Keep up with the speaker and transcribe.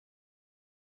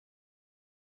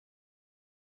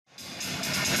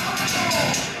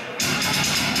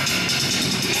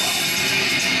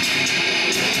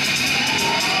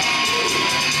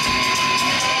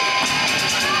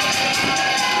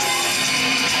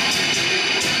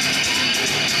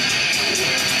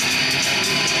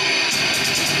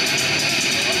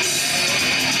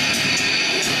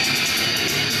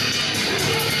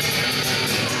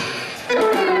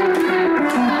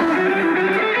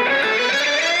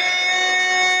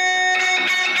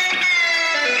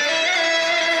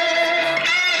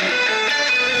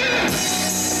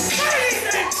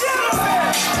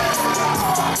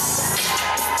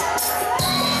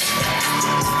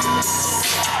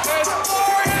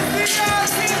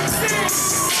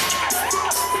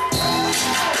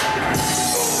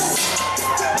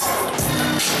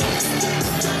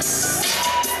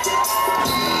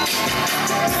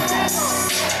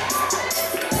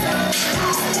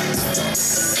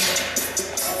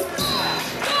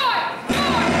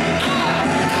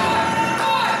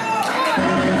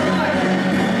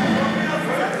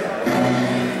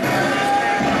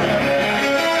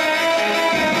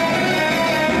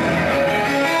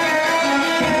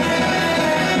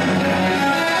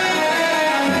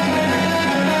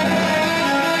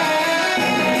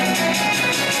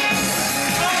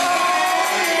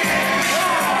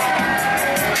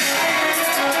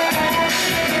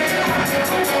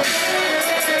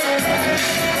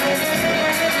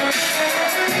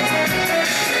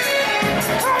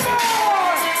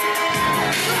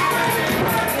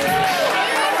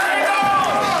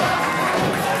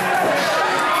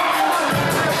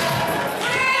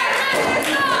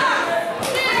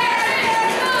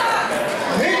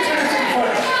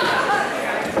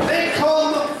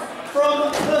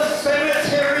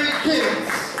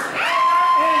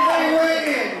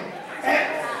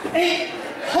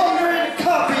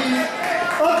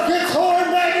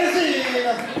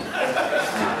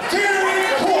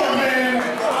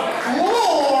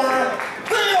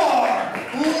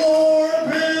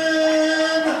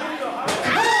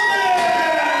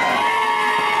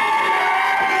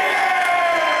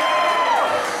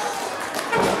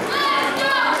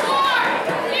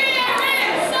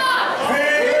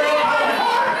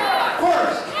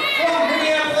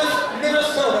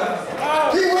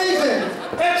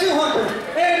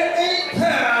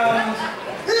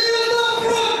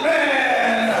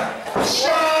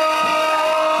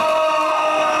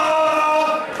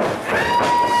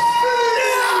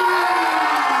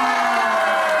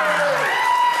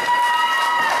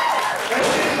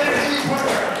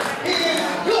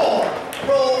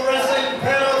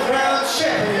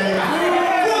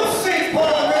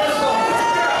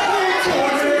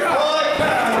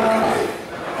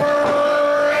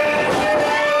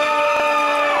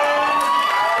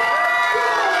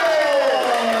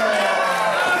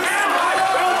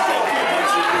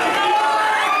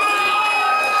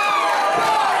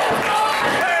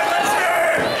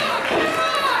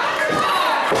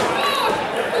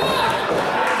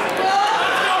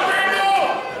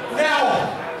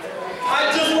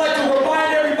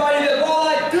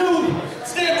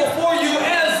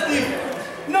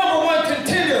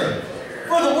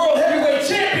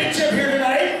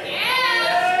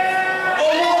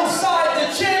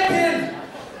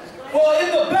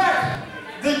back,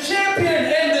 the champion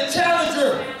and the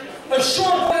challenger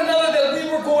assured one another that we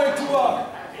were going to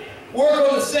work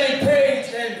on the same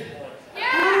page and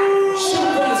shoot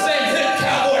from the same hip,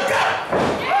 cowboy.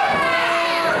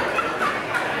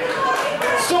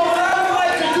 So what I would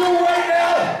like to do right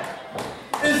now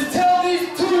is tell these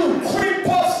two creep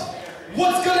puffs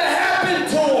what's gonna happen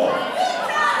to them.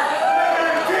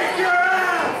 Kick your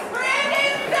ass!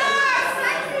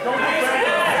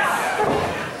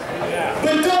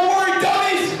 But don't worry,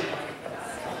 dummies.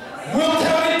 We'll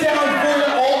count it down for you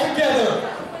all together.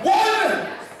 1.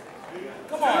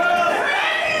 Come on.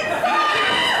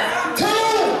 2.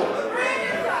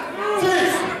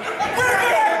 3. We're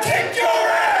gonna kick your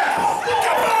ass!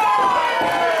 Come on!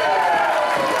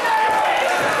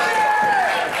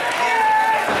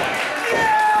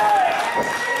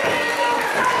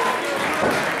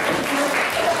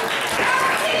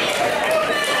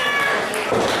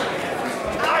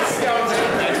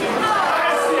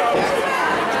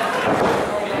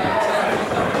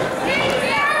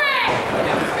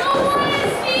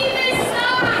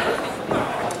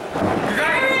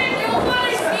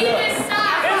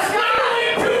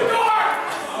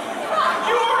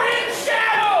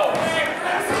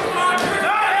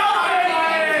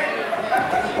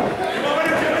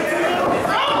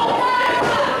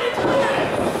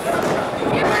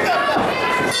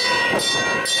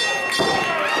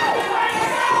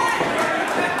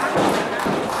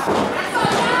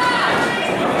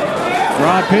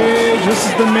 Page, this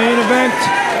is the main event.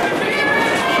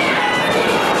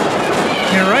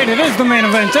 You're right, it is the main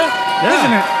event,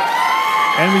 isn't it?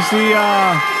 And we see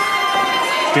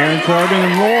Darren Corbin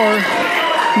and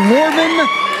Lorebin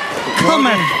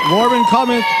Cometh. Lorebin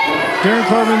Cometh, Darren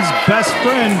Corbin's best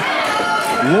friend,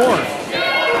 Lore.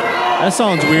 That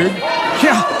sounds weird.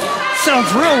 Yeah, sounds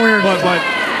real weird. But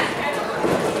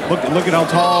look at how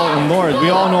tall and Lore is. We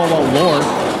all know about Lore.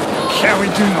 Yeah, we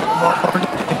do know about Lore.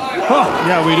 Oh,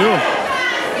 yeah, we do.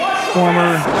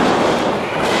 Former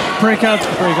breakout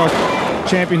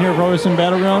champion here, Wrestling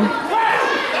Battleground.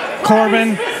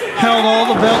 Corbin held all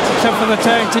the belts except for the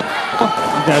tag team.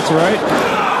 That's right.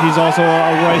 He's also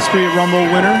a Rice Street Rumble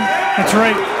winner. That's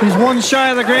right. He's one shy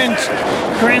of the Grand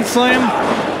Slam.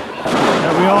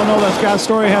 Yeah, we all know that Scott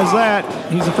Story has that.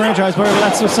 He's a franchise player, but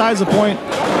that's besides the point.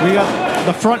 We got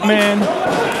the front man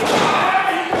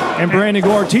and Brandon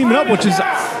Gore teaming up, which is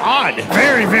odd.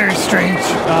 Very, very strange.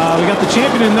 We got the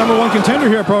champion and #1 contender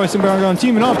here at Pro Wrestling Battleground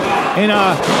teaming up. And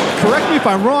correct me if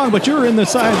I'm wrong, but you're in the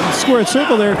squared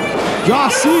circle there.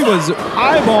 Josh C was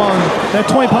eyeballing that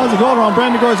 20 pounds of gold around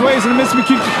Brandon Gore's waist, and a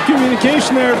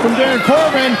miscommunication there from Darren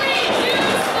Corbin.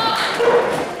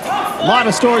 A lot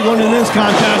of story going in this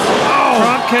contest. Oh!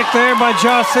 Drop kick there by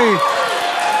Josh C.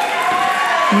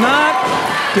 Not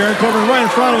Darren Corbin right in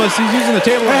front of us. He's using the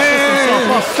table.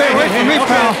 Stay away from me,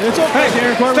 pal. It's okay,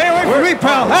 Darren Corbin. Stay away from me,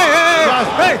 pal.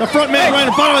 Hey. The front man right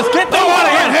in front of us. Get them out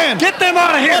of here. Get them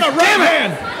out of here. What a right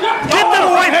hand. Get them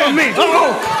away from me.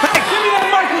 Oh. Hey. Give me that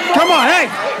microphone. Come on, hey.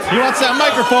 He wants that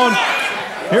microphone.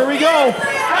 Here we go.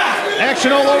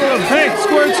 Action all over the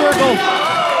squared circle.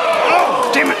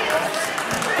 Oh, damn it.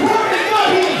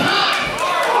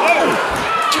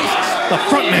 The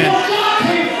front man.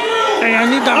 Hey, I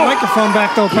need that microphone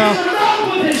back though, pal.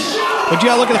 But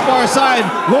you gotta look at the far side.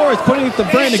 Laura's putting the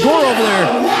Brandon Gore over there.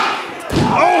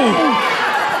 Oh!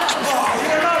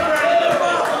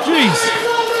 Jeez.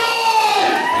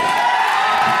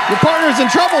 Your partner's in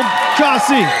trouble,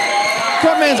 Jossie.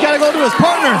 Frontman's gotta go to his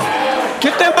partner.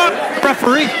 Get them out,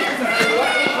 referee.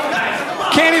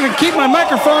 Can't even keep my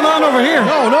microphone on over here.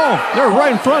 No, they're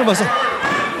right in front of us.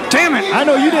 Damn it. I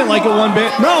know you didn't like it one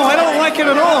bit. No, I don't like it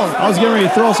at all. I was getting ready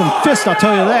to throw some fists, I'll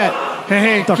tell you that.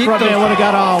 Hey, the front man would have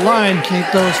got out of line.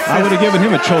 Keep those fists. I would have given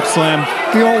him a choke slam.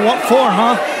 The old what for,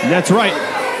 huh? That's right.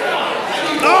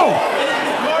 Oh!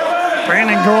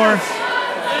 Brandon Gore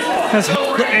has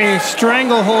a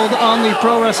stranglehold on the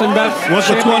Pro Wrestling Battleground.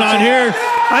 What's going on here?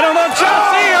 I don't know.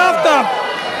 Chelsea off the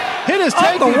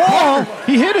tag team wall. Partner.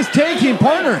 He hit his tag team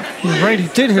partner. He's right, he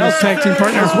did hit his tag team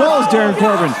partner. As well as Darren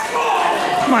Corbin.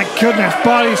 My goodness,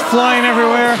 bodies flying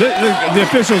everywhere. The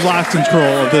officials lost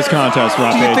control of this contest,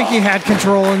 Rob. Do you think he had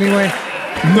control anyway?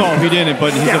 No, he didn't,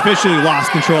 but he's officially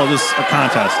lost control of this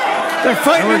contest. They're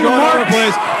fighting in the all over the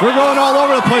place. We're going all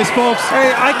over the place, folks.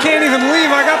 Hey, I can't even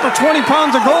leave. I got the 20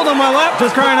 pounds of gold on my lap.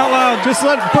 Just crying out loud. Just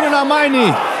put it on my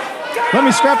knee. Let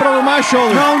me strap it over my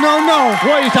shoulder. No.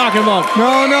 What are you talking about?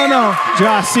 No.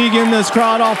 Josh Segan, this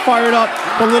crowd all fired up.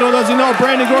 But little does he know,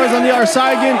 Brandon Gore's on the other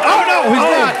side again. Oh, no, he's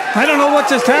not. I don't know what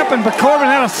just happened, but Corbin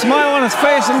had a smile on his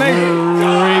face. And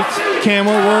Great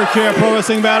camera work here at Pro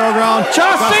Wrestling Battleground.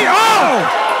 Josh Segan. Oh!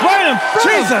 Right in front.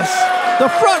 Jesus. the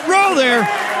front row there.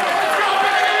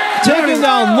 Taking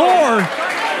down Lore,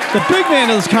 the big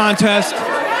man of this contest.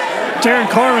 Darren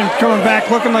Corbin coming back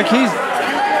looking like he's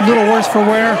a little worse for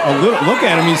wear. Look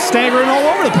at him, he's staggering all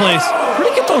over the place.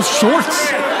 Where'd he get those shorts?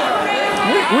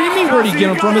 What do you mean, where'd he get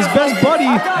them from? His best buddy,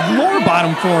 Lore, bought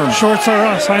them for him. Shorts are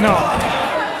us, I know.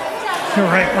 You're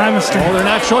right, my mistake. Oh, they're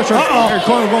not short shorts. Darren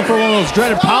Corbin going for one of those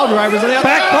dreaded pile drivers.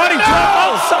 Back body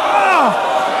drop. Oh!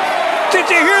 Did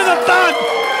you hear the thud?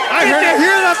 Did you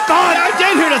hear the thud? I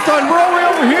did hear the thud. We're all the way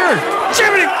over here.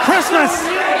 Jiminy Christmas!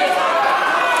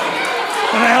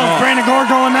 Where the hell is Brandon Gore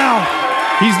going now?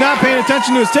 He's not paying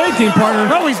attention to his tag team partner.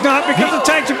 No, he's not, because the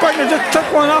tag team partner just took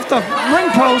one off the ring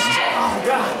post.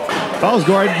 If I was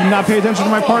Gore, I'd not pay attention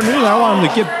to my partner either. I want him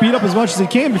to get beat up as much as he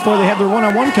can before they have their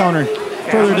one-on-one counter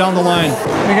further down the line.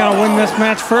 They gotta win this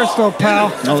match first, though,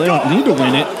 pal. No, they don't need to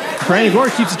win it. Brandon Gore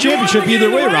keeps the championship either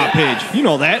way, Rob Page. You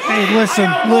know that. Hey, listen.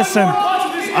 I'm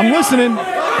listening.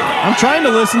 I'm trying to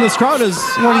listen. This crowd is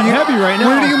heavy right now.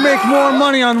 Where do you make more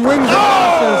money, on wins or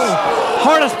losses?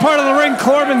 Hardest part of the ring,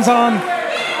 Corbin's on.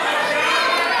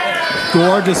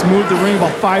 Gore just moved the ring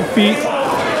about 5 feet.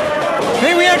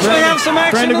 Hey, we actually have some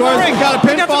action in the ring. Got a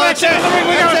pinfall. That's it.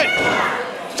 That's it.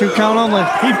 2 count only.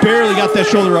 He barely got that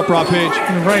shoulder up, Rob Page.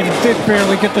 Right, he did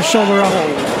barely get the shoulder up.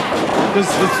 This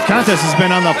contest has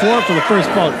been on the floor for the first,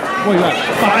 what you got?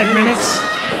 5 minutes.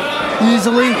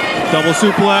 Easily. Double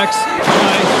suplex.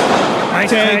 Nice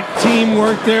tag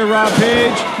teamwork there, Rob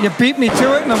Page. You beat me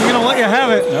to it, and I'm going to let you have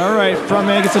it. All right, front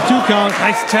man gets a 2 count.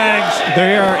 Nice tags.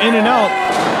 They are in and out.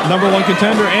 #1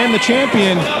 contender and the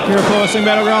champion here at Pro Wrestling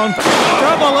Battleground.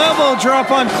 Double elbow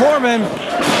drop on Corbin.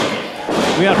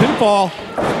 We got a pinfall.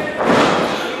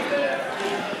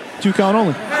 2 count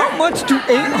only. How much do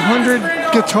 800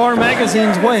 guitar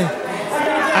magazines weigh?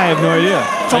 I have no idea.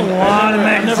 It's a lot of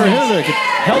magazines. I've never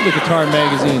held a guitar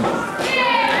magazine.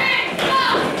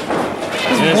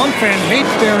 This one fan hates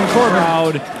Darren Corbin.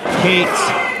 Crowd hates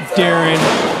Darren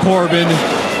Corbin.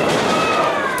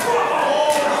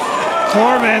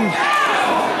 Corbin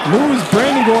moves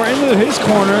Brandon Gore into his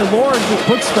corner. Lord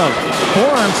puts the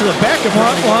forearms to the back of him.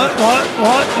 What?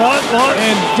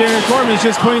 And Darren Corbin is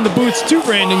just putting the boots to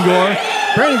Brandon Gore.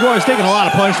 Brandon Gore has taken a lot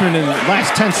of punishment in the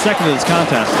last 10 seconds of this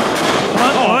contest.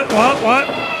 What?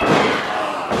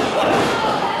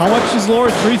 How much is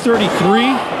Lord?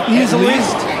 333? Easily.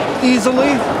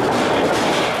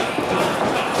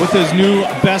 With his new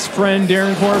best friend,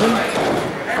 Darren Corbin.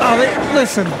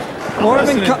 Listen.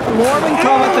 Lorebin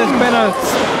Cometh has been a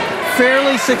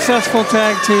fairly successful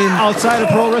tag team outside of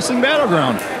Pro Wrestling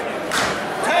Battleground.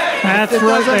 That's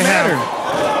right, they have.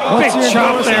 Big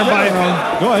chop there by...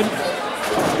 Go ahead.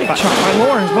 Big chop by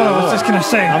Lawrence, what I was just going to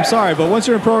say. I'm sorry, but once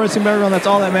you're in Pro Wrestling Battleground, that's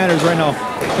all that matters right now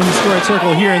in the squared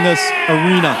circle here in this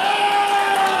arena.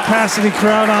 Capacity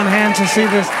crowd on hand to see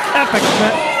this epic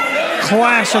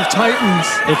clash of titans.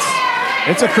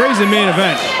 It's a crazy main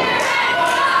event.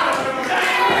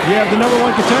 You have the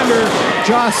 #1 contender,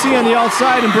 Josh C, on the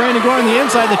outside and Brandon Gore on the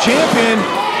inside, the champion,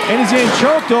 and he's getting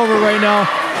choked over right now.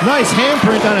 Nice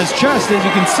handprint on his chest, as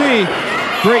you can see.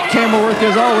 Great camera work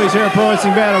as always here at Pro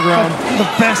Wrestling Battleground. The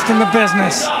best in the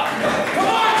business.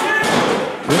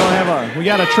 We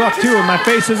got a truck too, and my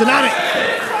face isn't on it.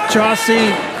 Josh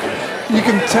C, you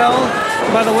can tell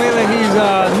by the way that he's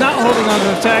not holding onto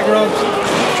the tag ropes,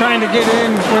 trying to get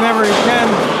in whenever he can.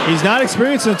 He's not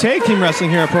experienced in tag team wrestling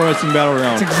here at Pro Wrestling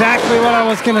Battleground. That's exactly what I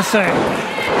was going to say.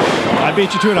 I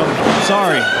beat you to it. I'm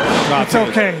sorry. It's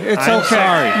okay. It's okay.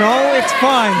 Sorry. No, it's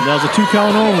fine. That was a 2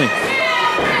 count only.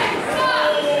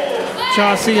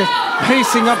 Jossie is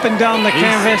pacing up and down the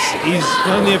canvas. He's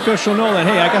letting the official know that,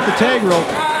 hey, I got the tag rope.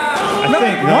 I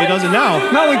think. No, he doesn't now.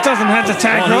 No, he doesn't have the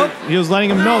tag rope. He was letting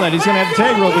him know that he's going to have the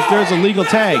tag rope if there's a legal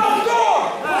tag.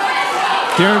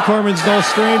 Darren Corbin's no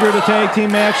stranger to tag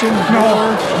team action.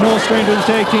 No stranger to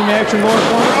tag team action. Lord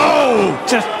Corner. Oh!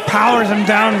 Just powers him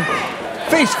down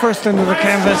face first into the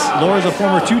canvas. Laura's a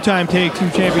former 2-time tag team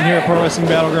champion here at Pro Wrestling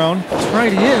Battleground. That's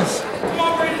right, he is.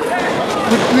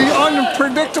 With the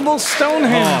unpredictable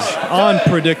Stonehenge.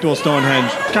 Unpredictable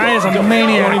Stonehenge. Guy is a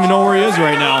maniac. I don't even know where he is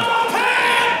right now.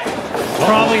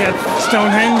 Probably at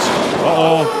Stonehenge.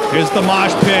 Uh-oh. Here's the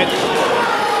mosh pit.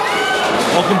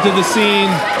 Welcome to the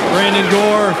scene, Brandon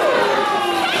Gore.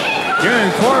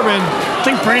 Darren Corbin.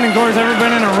 Think Brandon Gore's ever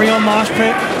been in a real mosh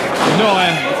pit? No,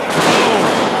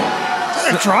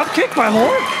 a drop kick by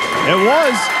Lord? It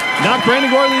was. Knocked Brandon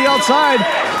Gore to the outside.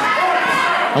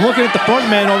 I'm looking at the front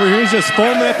man over here. He's just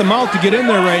foaming at the mouth to get in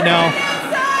there right now.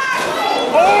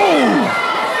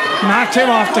 Oh! Knocked him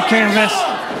off the canvas.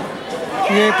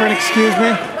 The apron, excuse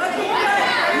me.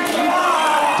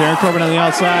 Darren Corbin on the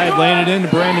outside, laying it into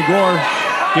Brandon Gore.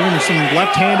 giving him some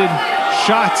left-handed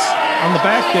shots on the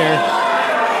back there.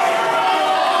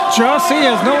 Jossie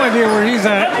has no idea where he's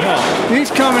at. No. He's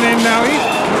coming in now.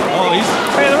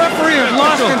 Hey, the referee has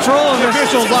lost control of this. The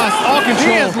official's lost all control.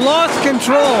 He has lost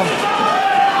control.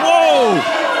 Whoa!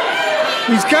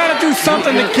 He's got to do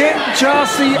something to get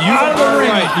Jossie out of the ring.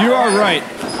 Right. You are right.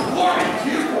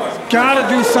 Got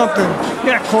to do something.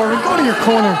 Yeah, Corbin, go to your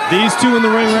corner. These two in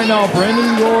the ring right now,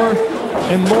 Brandon Gore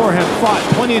and Lore, have fought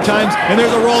plenty of times. And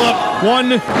there's a roll-up.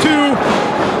 1, 2.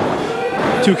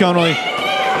 2 count only.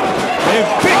 A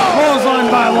big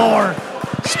clothesline by Lore.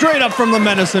 Straight up from the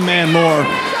Medicine Man, Lore.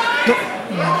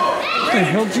 What the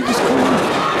hell did you just call him?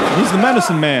 He's the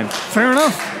Medicine Man. Fair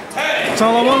enough. That's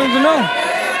all I wanted to know.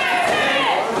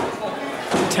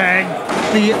 Tag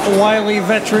the wily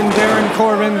veteran Darren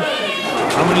Corbin.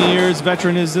 How many years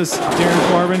veteran is this, Darren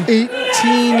Corbin?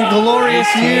 18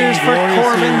 glorious years for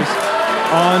Corbin. Years.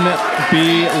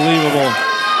 Unbelievable.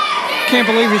 Can't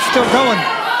believe he's still going.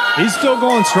 He's still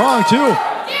going strong, too.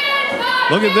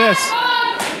 Look at this.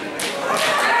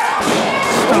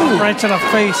 Stop right to the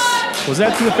face. Was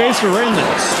that to the face or right in the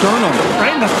sternum?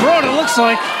 Right in the throat, it looks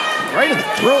like. Right in the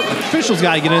throat. The official's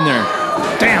got to get in there.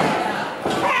 Damn.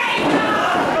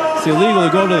 It's illegal to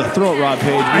go to the throat, Rob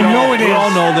Page. I know it is. We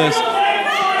all know this.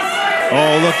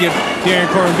 Oh, look at Darren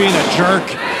Corbin being a jerk.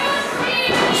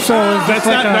 So that's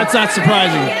not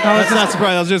surprising. That's not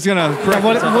surprising. I was just gonna correct.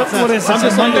 What is this? I'm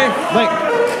just Monday?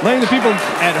 letting the people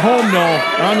at home know,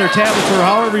 or on their tablets, or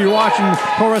however you're watching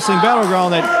Pro Wrestling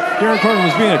Battleground, that Darren Corbin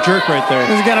was being a jerk right there.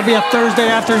 This has got to be a Thursday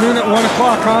afternoon at 1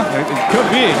 o'clock, huh? It could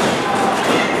be.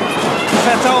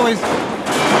 That's always.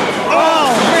 Oh,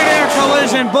 mid-air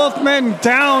collision. Both men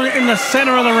down in the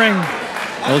center of the ring.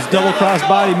 Those double cross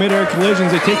body mid-air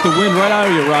collisions, they take the wind right out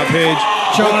of you, Rob Page.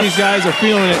 Both these guys are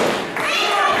feeling it.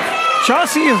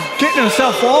 Jossie is getting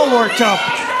himself all worked up.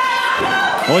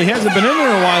 Well, he hasn't been in there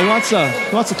in a while. He wants to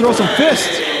throw some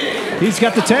fists. He's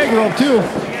got the tag rope, too.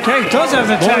 Okay, he does have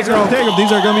the tag rope. These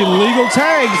are going to be legal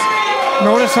tags.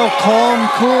 Notice how calm,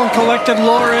 cool, and collected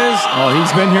Lore is. Oh,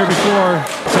 he's been here before.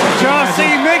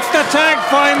 Jossie makes the tag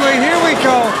finally. Here we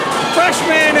go. Fresh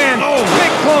man in. Oh,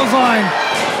 big clothesline.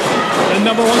 The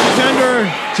number 1 contender,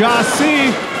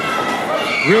 Jossie,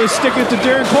 really sticking it to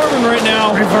Darren Corbin right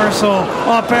now. Reversal.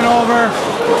 Up and over.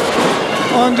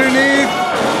 Underneath.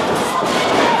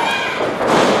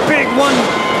 Big one.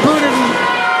 Booted.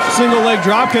 Single leg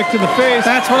drop kick to the face.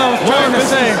 That's what I was trying to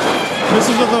say. This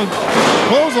is with the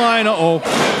clothesline. Uh-oh.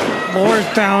 Lore's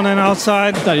down and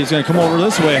outside. I thought he was going to come over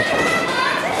this way.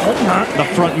 Hope not. The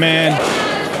front man.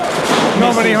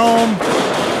 Nobody home.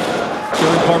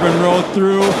 Darren Corbin rode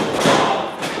through.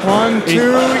 1, 2.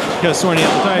 Could have sworn he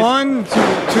had the tights. 1, 2.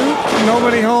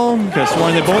 Nobody home. Could have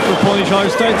sworn they both were pulling each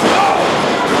other's tights.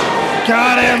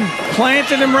 Got him.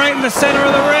 Planted him right in the center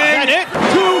of the ring. That it? 2.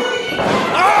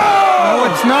 Oh,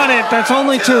 it's not it. That's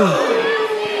only 2.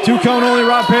 2 count only,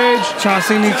 Rob Page.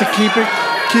 Jossie needs to keep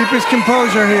his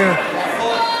composure here.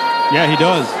 Yeah, he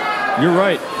does. You're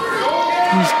right.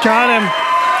 He's got him.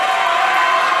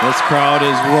 This crowd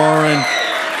is roaring.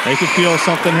 They can feel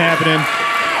something happening.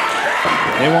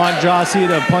 They want Jossie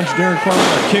to punch Darren Corbin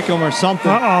or kick him or something.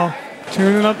 Uh-oh.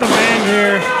 Tuning up the band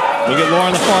here. Look at Lore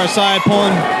on the far side,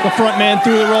 pulling the front man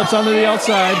through the ropes onto the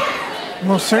outside.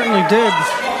 Most certainly did.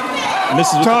 And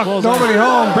this is Talk, nobody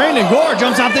home. Brandon Gore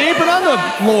jumps off the apron on the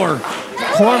Lore.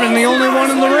 Corbin, the only one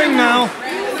in the ring now.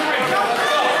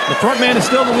 The front man is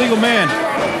still the legal man.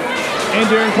 And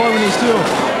Darren Corbin is too.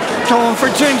 Going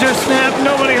for ginger snap,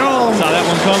 nobody home. Saw that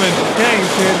one coming. Yeah, you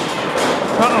did.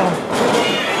 Uh-oh.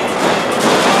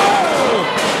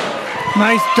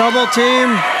 Nice double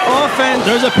team offense.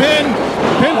 There's a pin.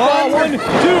 Pinfall. 1, 2.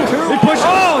 They push.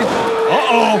 Oh!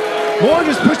 Uh-oh. Moore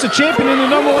just pushed the champion in the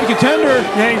number 1 contender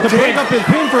to break up his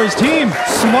pin for his team.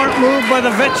 Smart move by the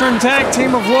veteran tag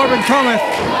team of Lorebin Cometh.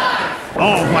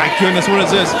 Oh my goodness, what is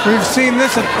this? We've seen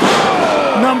this a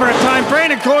number of times.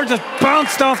 Brandon Gore just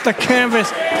bounced off the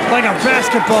canvas like a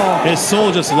basketball. His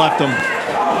soul just left him.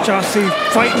 Jossie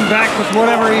fighting back with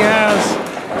whatever he has.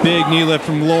 Big knee lift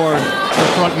from Lore, the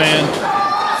front man.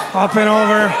 Up and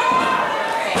over.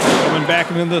 Coming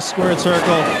back into the squared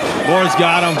circle. Lore's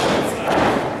got him.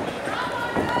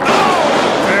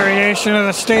 Variation of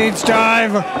the stage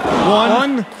dive. 1,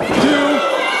 2.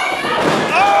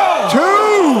 Oh! 2!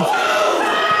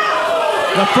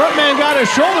 The front man got his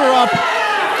shoulder up.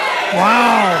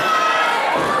 Wow.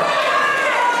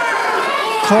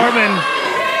 Corbin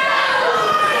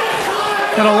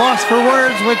got a loss for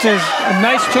words, which is a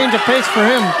nice change of pace for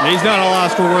him. He's not a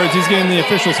loss for words. He's getting the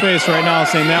official's face right now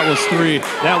saying that was 3.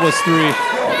 That was 3.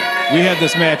 We had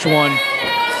this match won.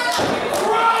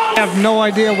 have no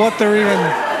idea what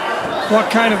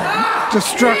kind of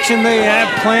destruction they have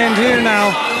planned here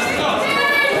now.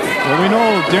 Well, we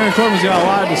know Darren Corbin's got a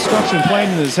lot of destruction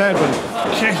planned in his head, but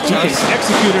he can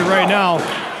execute it right now.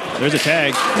 There's a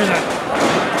tag. There's a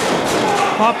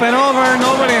up and over,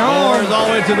 nobody home. Gore's all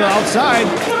the way to the outside.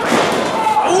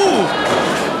 Ooh!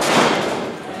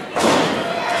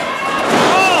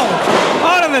 Oh!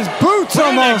 Out of his boots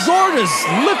almost. Gore just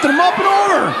lifted him up and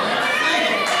over.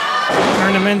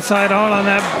 Turned him inside out on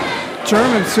that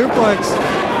German suplex.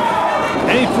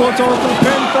 And he floats over for the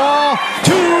pinfall.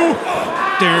 2.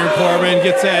 Darren Corbin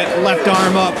gets that left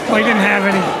arm up. Well, he didn't have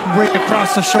any weight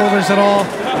across the shoulders at all.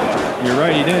 You're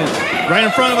right, he didn't. Right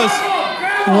in front of us.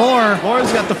 Lore's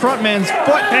got the front man's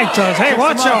foot. Hey, does. Hey,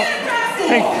 watch out.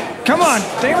 Hey, come on.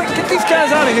 Get these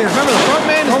guys out of here. Remember, the front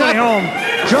man is not home.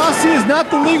 Jossie is not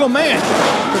the legal man.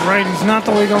 Right, he's not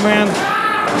the legal man.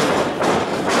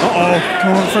 Uh-oh.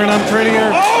 Going for an unprettier.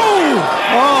 Oh!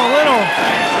 Oh, little.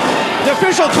 The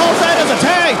official calls that as a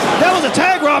tag. That was a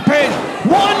tag, Rob Page. 1,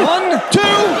 2, 3.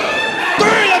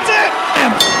 That's it.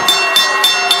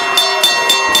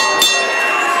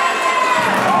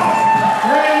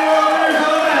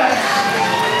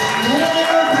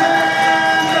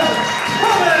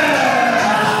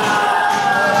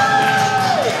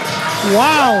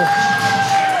 Wow.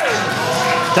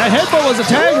 That headbutt was a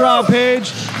tag, Rob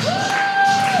Page.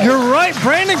 You're right.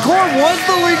 Brandon Gore was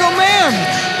the legal man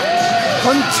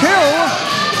until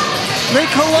they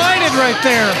collided right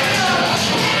there.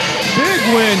 Big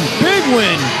win. Big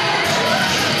win.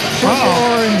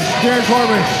 And Darren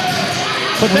Corbin.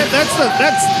 But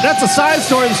that's a side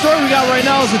story. The story we got right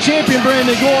now is the champion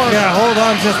Brandon Gore. Yeah, hold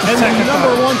on just a second. And the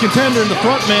number 1 contender, the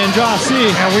front man,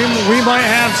 Jossie. Yeah, we might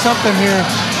have something here.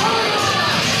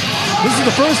 This is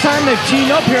the first time they've teamed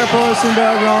up here at Pro Wrestling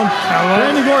Battleground.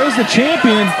 Brandon Gore is the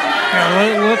champion.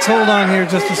 Yeah, let's hold on here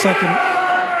just a second.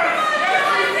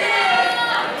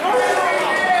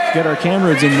 Get our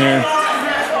cameras in there.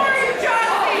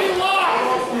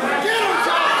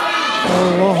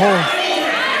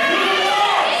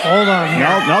 Hold on here.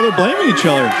 Now they're blaming each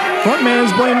other. Front man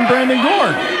is blaming Brandon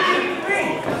Gore.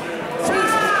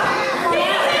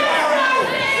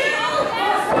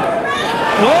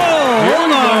 Whoa!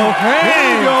 Hold on. Hey!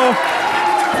 There you go.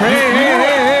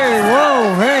 Hey!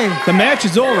 Whoa! Hey! The match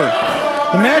is over.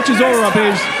 The match is over, Rob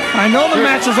Page. I know the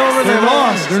match is over. They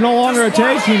lost. They're no longer a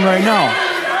tag team right now.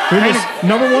 They're just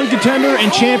number 1 contender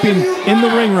and champion in the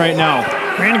ring right now.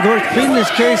 Brandon Gore's pleading his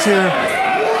case here.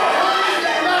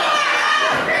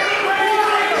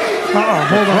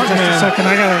 Hold on just a second.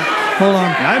 I gotta hold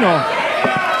on. I know.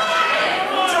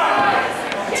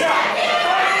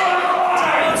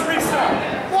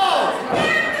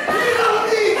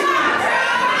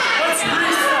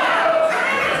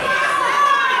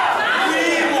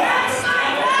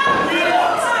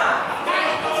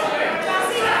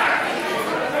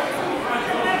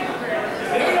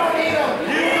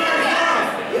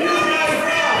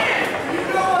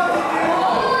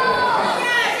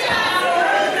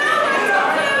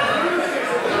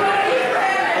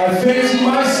 I fancy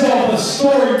myself a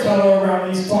storyteller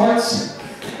around these parts.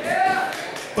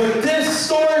 But this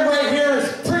story right here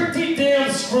is pretty damn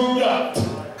screwed up.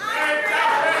 I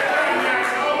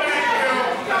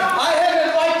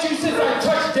haven't liked you since I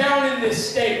touched down in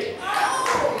this state. I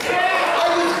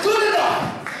was good enough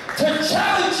to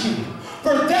challenge you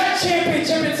for that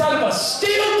championship inside of a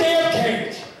steel damn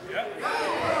cage.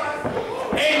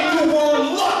 And you were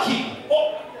lucky.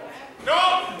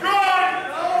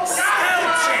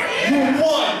 You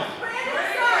won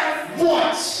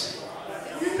once.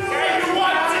 And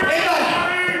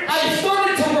I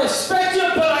started to respect you,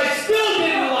 but I still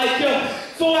didn't like you.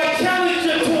 So I challenged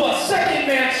you to a second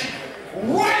match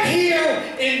right here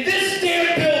in this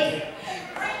damn building.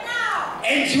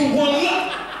 And you won.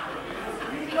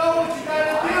 You know what you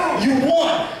gotta do. You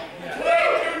won.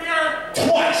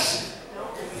 Twice.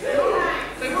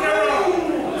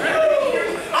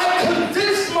 I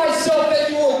convinced myself that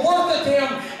you were worth a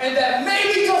damn and that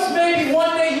maybe, just maybe,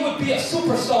 one day you would be a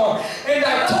superstar. And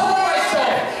I told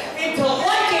myself into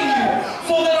liking you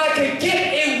so that I could get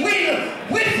a win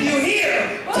with you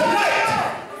here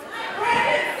tonight.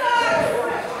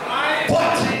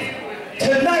 But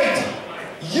tonight,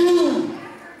 you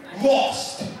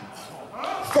lost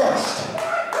first.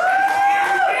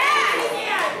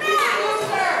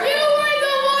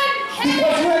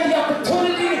 Because you had the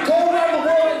opportunity to go around the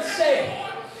world and say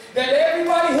that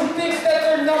everybody who thinks that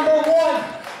they're number 1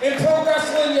 in pro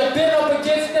wrestling, you've been up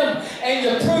against them and you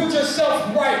proved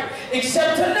yourself right.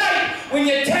 Except tonight, when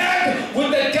you tagged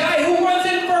with the guy who was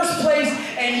in first place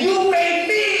and you made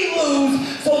me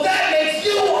lose, so that makes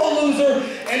you a loser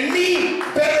and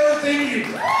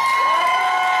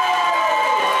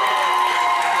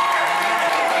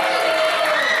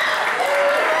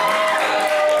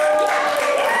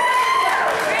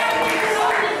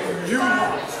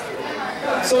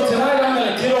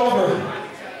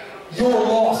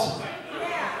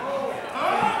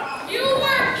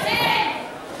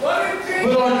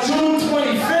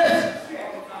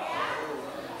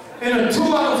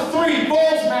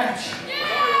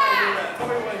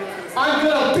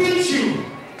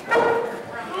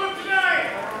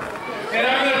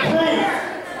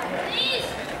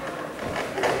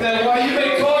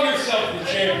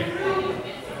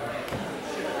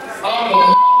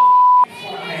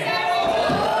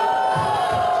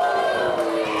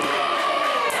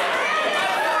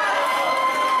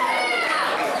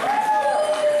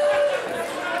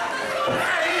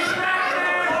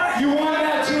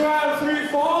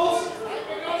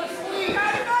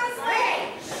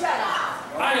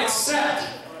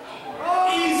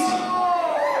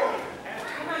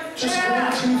Just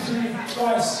 1, 2, 3,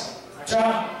 twice.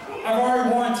 John, I've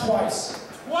already won twice.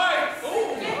 What?